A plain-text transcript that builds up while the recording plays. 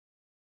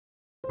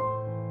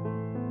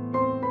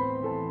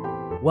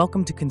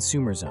Welcome to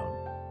Consumer Zone,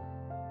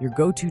 your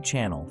go-to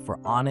channel for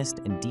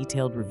honest and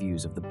detailed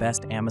reviews of the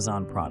best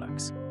Amazon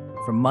products.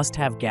 From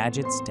must-have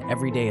gadgets to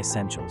everyday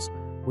essentials,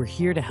 we're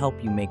here to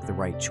help you make the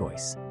right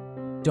choice.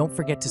 Don't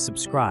forget to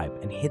subscribe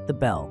and hit the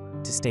bell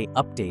to stay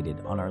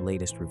updated on our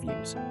latest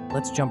reviews.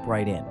 Let's jump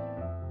right in.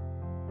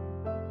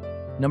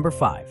 Number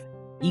 5.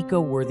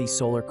 Eco-worthy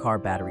solar car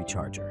battery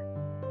charger.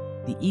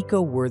 The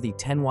eco-worthy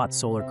 10-watt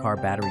solar car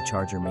battery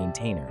charger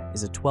maintainer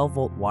is a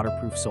 12-volt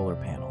waterproof solar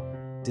panel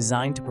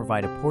designed to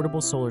provide a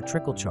portable solar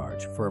trickle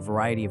charge for a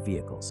variety of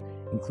vehicles,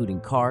 including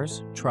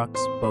cars, trucks,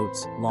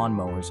 boats,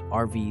 lawnmowers,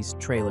 RVs,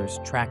 trailers,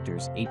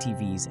 tractors,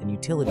 ATVs, and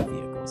utility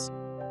vehicles.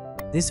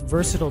 This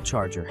versatile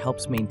charger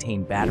helps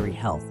maintain battery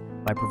health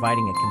by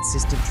providing a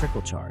consistent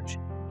trickle charge,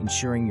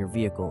 ensuring your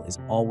vehicle is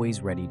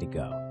always ready to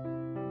go.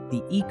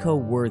 The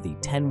eco-worthy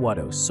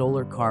 10-watt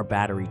solar car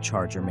battery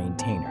charger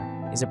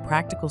maintainer is a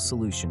practical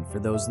solution for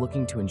those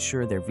looking to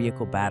ensure their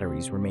vehicle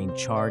batteries remain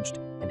charged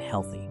and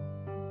healthy.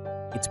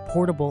 Its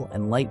portable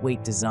and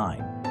lightweight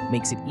design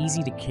makes it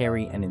easy to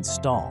carry and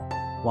install,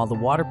 while the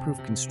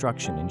waterproof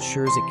construction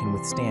ensures it can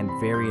withstand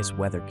various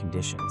weather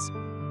conditions.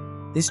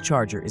 This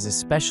charger is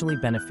especially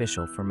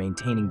beneficial for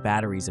maintaining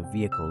batteries of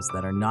vehicles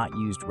that are not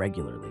used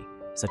regularly,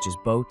 such as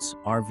boats,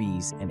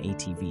 RVs, and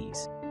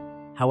ATVs.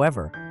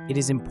 However, it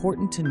is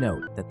important to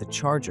note that the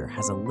charger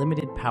has a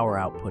limited power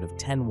output of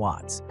 10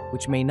 watts,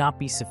 which may not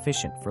be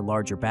sufficient for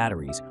larger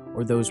batteries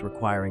or those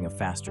requiring a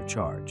faster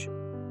charge.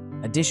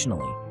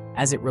 Additionally,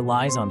 as it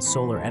relies on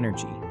solar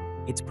energy,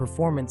 its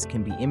performance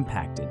can be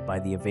impacted by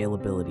the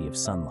availability of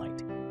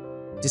sunlight.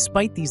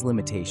 Despite these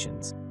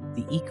limitations,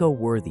 the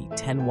eco-worthy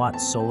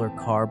 10-watt solar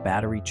car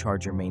battery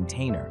charger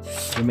maintainer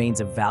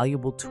remains a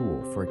valuable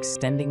tool for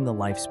extending the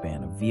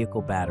lifespan of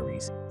vehicle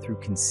batteries through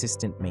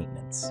consistent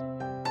maintenance.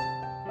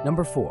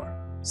 Number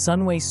 4.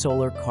 Sunway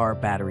Solar Car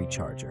Battery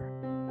Charger.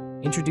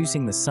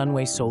 Introducing the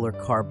Sunway Solar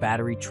Car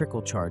Battery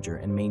Trickle Charger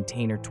and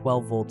Maintainer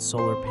 12-volt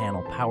solar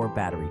panel power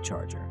battery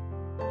charger.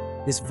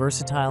 This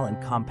versatile and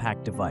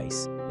compact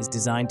device is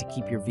designed to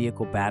keep your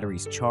vehicle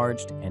batteries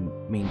charged and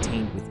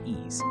maintained with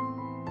ease.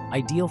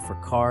 Ideal for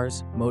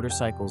cars,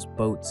 motorcycles,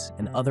 boats,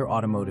 and other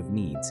automotive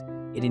needs,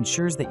 it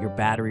ensures that your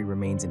battery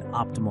remains in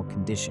optimal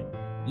condition,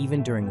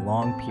 even during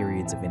long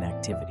periods of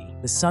inactivity.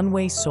 The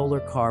Sunway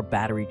Solar Car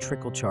Battery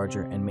Trickle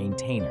Charger and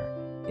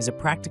Maintainer is a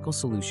practical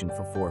solution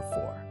for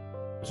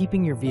 4x4,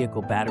 keeping your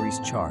vehicle batteries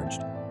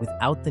charged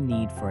without the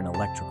need for an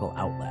electrical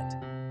outlet.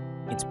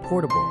 Its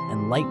portable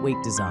and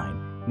lightweight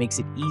design makes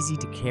it easy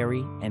to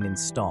carry and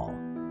install,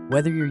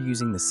 whether you're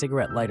using the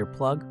cigarette lighter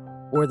plug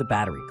or the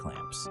battery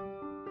clamps.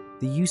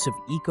 The use of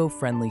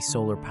eco-friendly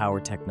solar power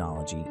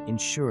technology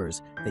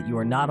ensures that you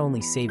are not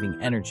only saving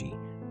energy,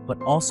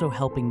 but also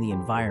helping the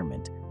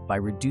environment by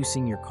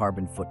reducing your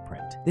carbon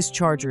footprint. This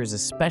charger is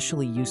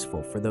especially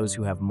useful for those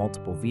who have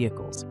multiple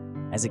vehicles,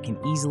 as it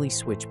can easily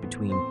switch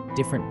between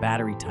different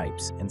battery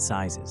types and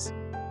sizes.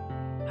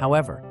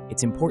 However,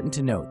 it's important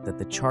to note that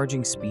the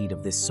charging speed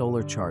of this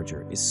solar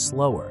charger is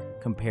slower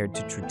compared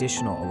to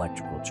traditional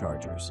electrical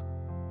chargers.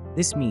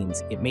 This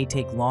means it may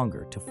take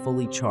longer to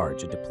fully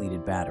charge a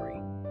depleted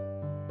battery.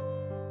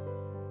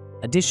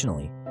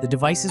 Additionally, the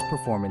device's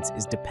performance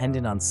is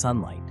dependent on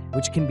sunlight,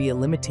 which can be a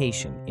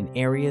limitation in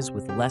areas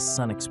with less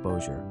sun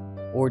exposure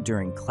or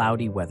during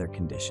cloudy weather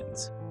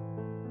conditions.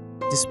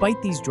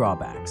 Despite these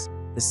drawbacks,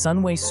 the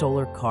Sunway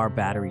Solar Car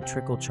Battery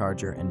Trickle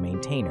Charger and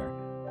Maintainer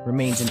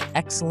remains an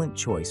excellent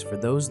choice for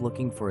those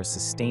looking for a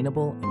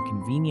sustainable and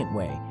convenient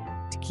way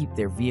to keep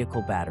their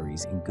vehicle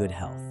batteries in good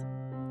health.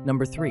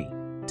 Number 3.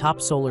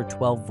 Topsolar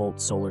 12-volt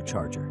solar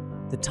charger.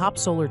 The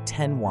Topsolar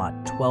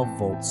 10-watt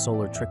 12-volt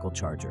solar trickle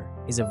charger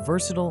is a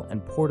versatile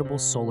and portable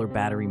solar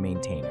battery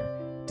maintainer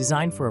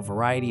designed for a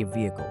variety of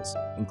vehicles,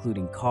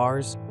 including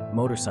cars,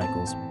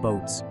 motorcycles,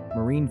 boats,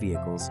 marine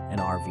vehicles, and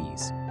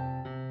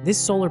RVs. This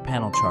solar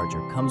panel charger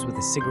comes with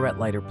a cigarette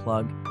lighter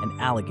plug and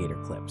alligator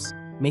clips,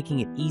 making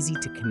it easy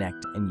to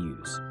connect and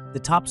use. The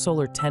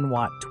Topsolar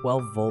 10-watt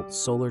 12-volt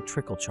solar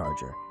trickle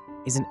charger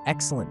is an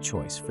excellent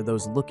choice for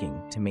those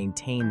looking to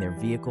maintain their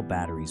vehicle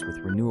batteries with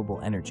renewable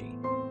energy.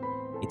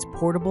 Its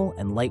portable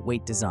and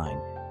lightweight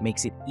design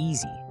makes it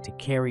easy to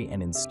carry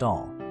and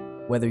install,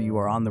 whether you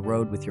are on the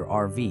road with your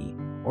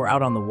RV or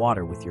out on the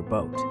water with your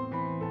boat.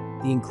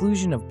 The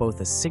inclusion of both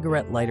a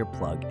cigarette lighter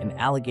plug and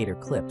alligator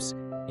clips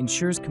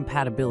ensures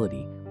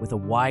compatibility with a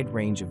wide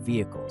range of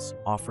vehicles,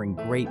 offering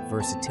great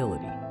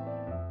versatility.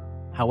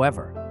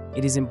 However,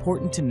 it is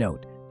important to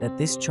note that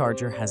this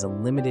charger has a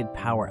limited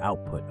power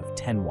output of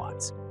 10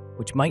 watts,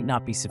 which might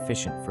not be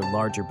sufficient for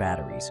larger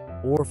batteries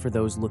or for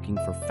those looking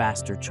for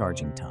faster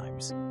charging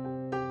times.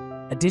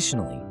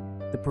 Additionally,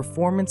 the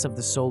performance of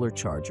the solar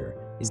charger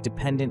is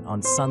dependent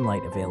on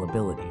sunlight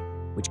availability,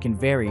 which can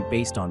vary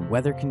based on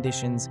weather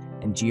conditions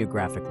and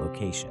geographic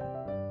location.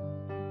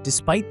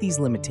 Despite these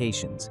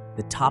limitations,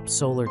 the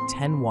Topsolar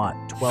 10-watt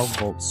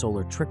 12-volt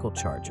solar trickle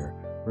charger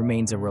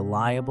remains a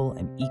reliable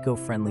and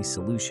eco-friendly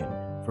solution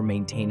for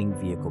maintaining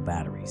vehicle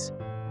batteries.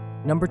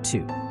 Number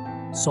 2.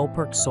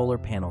 SOLPERK Solar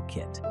Panel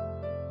Kit.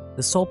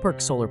 The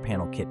SOLPERK Solar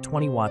Panel Kit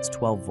 20 watts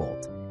 12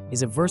 volt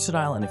is a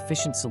versatile and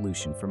efficient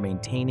solution for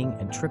maintaining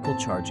and trickle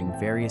charging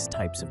various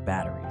types of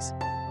batteries.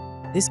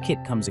 This kit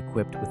comes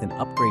equipped with an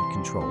upgrade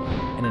controller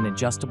and an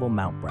adjustable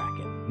mount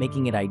bracket,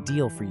 making it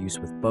ideal for use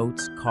with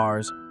boats,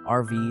 cars,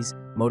 RVs,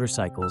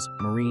 motorcycles,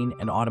 marine,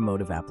 and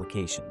automotive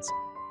applications.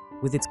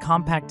 With its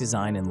compact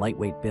design and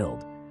lightweight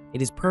build,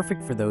 it is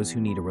perfect for those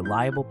who need a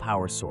reliable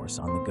power source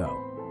on the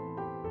go.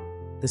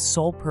 The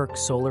SOLPERK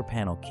solar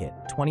panel kit,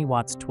 20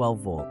 watts 12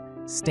 volt,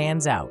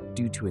 stands out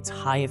due to its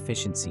high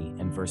efficiency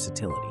and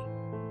versatility.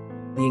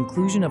 The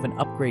inclusion of an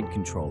upgrade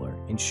controller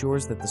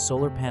ensures that the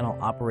solar panel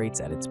operates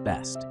at its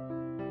best,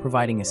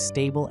 providing a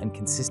stable and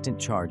consistent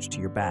charge to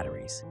your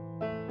batteries.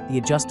 The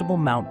adjustable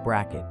mount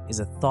bracket is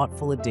a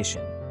thoughtful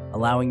addition,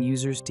 allowing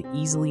users to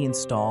easily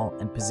install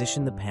and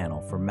position the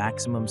panel for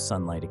maximum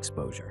sunlight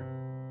exposure.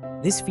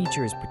 This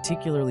feature is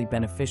particularly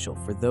beneficial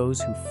for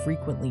those who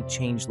frequently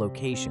change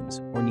locations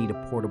or need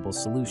a portable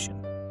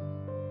solution.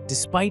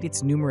 Despite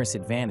its numerous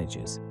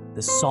advantages,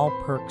 the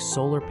SOLPERK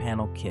solar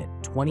panel kit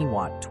 20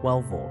 watt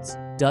 12 volts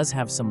does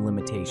have some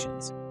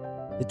limitations.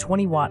 The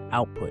 20 watt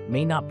output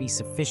may not be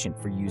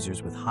sufficient for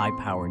users with high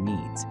power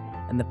needs,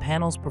 and the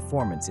panel's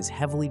performance is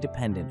heavily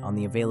dependent on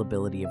the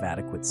availability of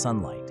adequate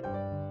sunlight.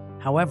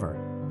 However,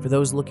 for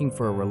those looking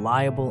for a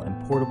reliable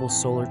and portable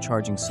solar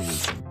charging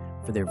solution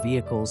for their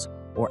vehicles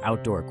or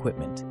outdoor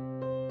equipment,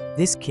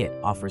 this kit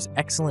offers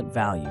excellent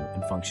value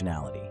and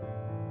functionality.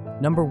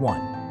 Number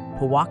 1.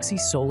 POWOXI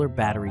Solar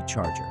Battery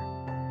Charger.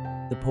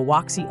 The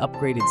POWOXI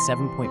upgraded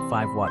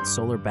 7.5 watt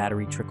solar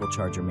battery trickle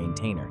charger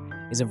maintainer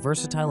is a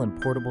versatile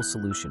and portable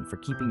solution for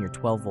keeping your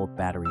 12 volt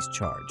batteries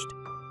charged.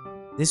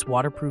 This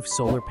waterproof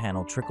solar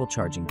panel trickle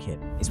charging kit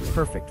is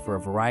perfect for a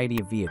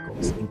variety of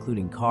vehicles,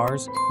 including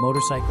cars,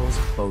 motorcycles,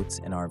 boats,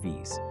 and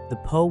RVs. The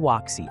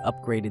POWOXI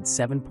upgraded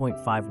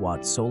 7.5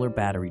 watt solar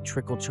battery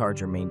trickle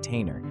charger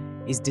maintainer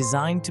is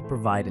designed to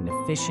provide an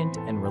efficient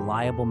and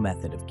reliable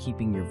method of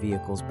keeping your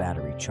vehicle's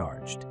battery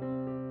charged.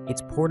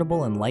 Its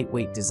portable and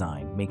lightweight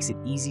design makes it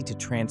easy to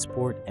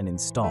transport and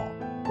install,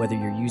 whether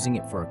you're using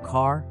it for a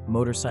car,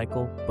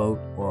 motorcycle, boat,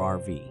 or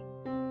RV.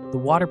 The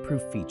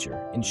waterproof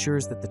feature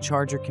ensures that the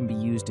charger can be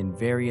used in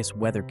various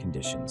weather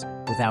conditions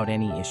without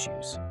any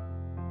issues.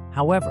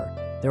 However,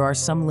 there are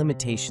some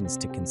limitations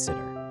to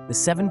consider. The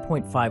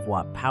 7.5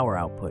 watt power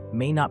output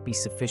may not be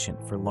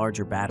sufficient for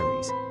larger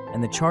batteries,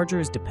 and the charger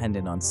is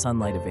dependent on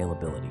sunlight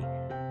availability,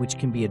 which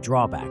can be a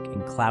drawback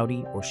in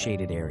cloudy or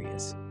shaded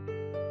areas.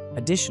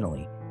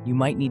 Additionally, you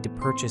might need to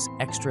purchase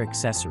extra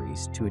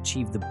accessories to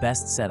achieve the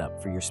best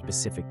setup for your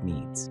specific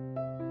needs.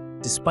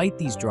 Despite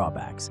these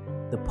drawbacks,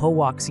 the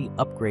POWOXI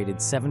upgraded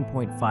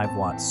 7.5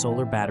 watt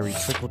solar battery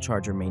trickle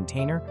charger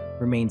maintainer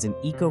remains an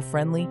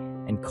eco-friendly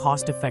and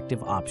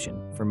cost-effective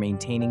option for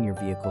maintaining your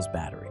vehicle's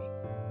battery.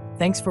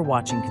 Thanks for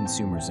watching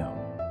Consumer Zone.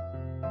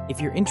 If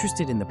you're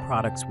interested in the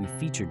products we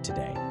featured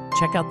today,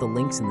 check out the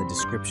links in the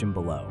description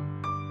below.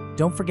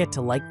 Don't forget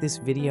to like this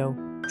video,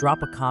 drop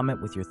a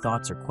comment with your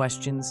thoughts or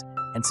questions,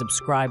 and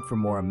subscribe for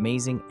more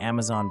amazing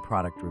Amazon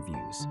product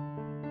reviews.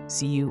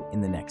 See you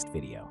in the next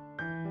video.